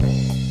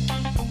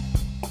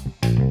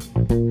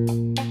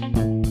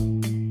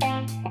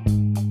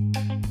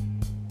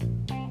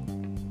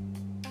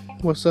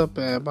What's up,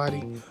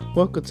 everybody?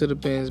 Welcome to the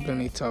Benz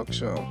Benny Talk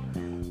Show.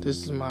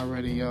 This is my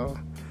radio.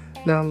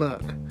 Now,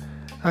 look,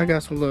 I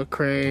got some little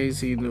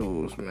crazy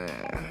news,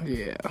 man.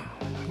 Yeah,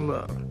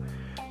 look,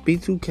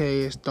 B2K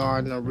is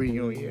starting a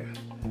reunion.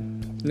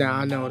 Now,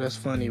 I know that's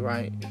funny,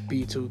 right?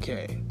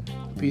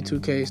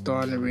 B2K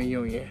starting a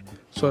reunion.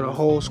 So the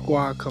whole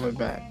squad coming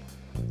back.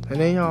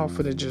 And they all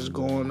finna just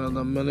go on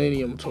the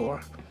Millennium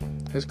Tour.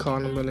 It's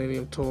called the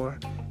Millennium Tour.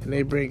 And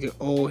they bringing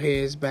old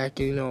heads back,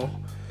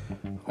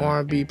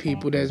 R&B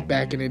people that's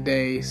back in the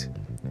days.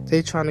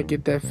 They trying to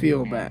get that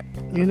feel back.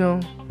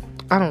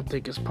 I don't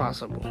think it's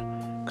possible.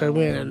 Because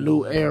we're in a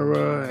new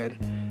era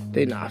and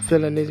they not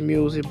feeling this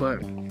music.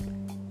 But,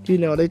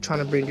 they trying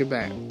to bring it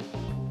back.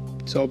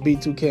 So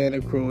B2K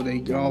and the crew, they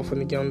all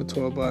finna get on the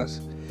tour bus.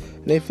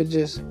 And they finna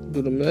just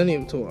do the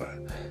Millennium Tour.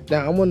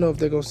 Now, I want to know if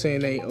they're going to sing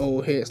their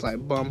old hits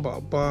like Bump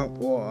Bump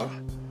Bump or,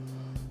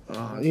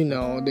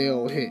 their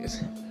old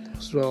hits.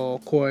 So,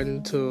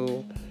 according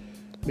to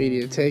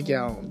Media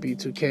Takeout,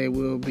 B2K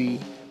will be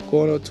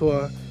going on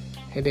tour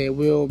and they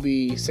will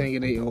be singing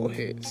their old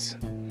hits.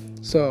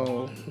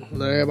 So,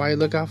 let everybody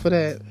look out for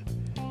that.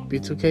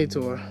 B2K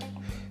tour.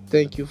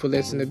 Thank you for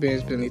listening to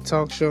Ben's Bentley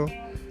Talk Show.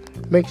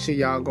 Make sure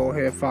y'all go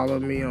ahead and follow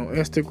me on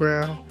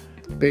Instagram,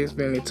 Ben's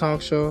Bentley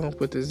Talk Show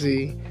with the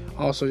Z.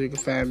 Also, you can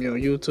find me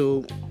on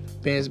YouTube,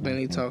 Ben's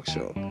Bentley Talk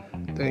Show.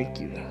 Thank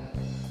you.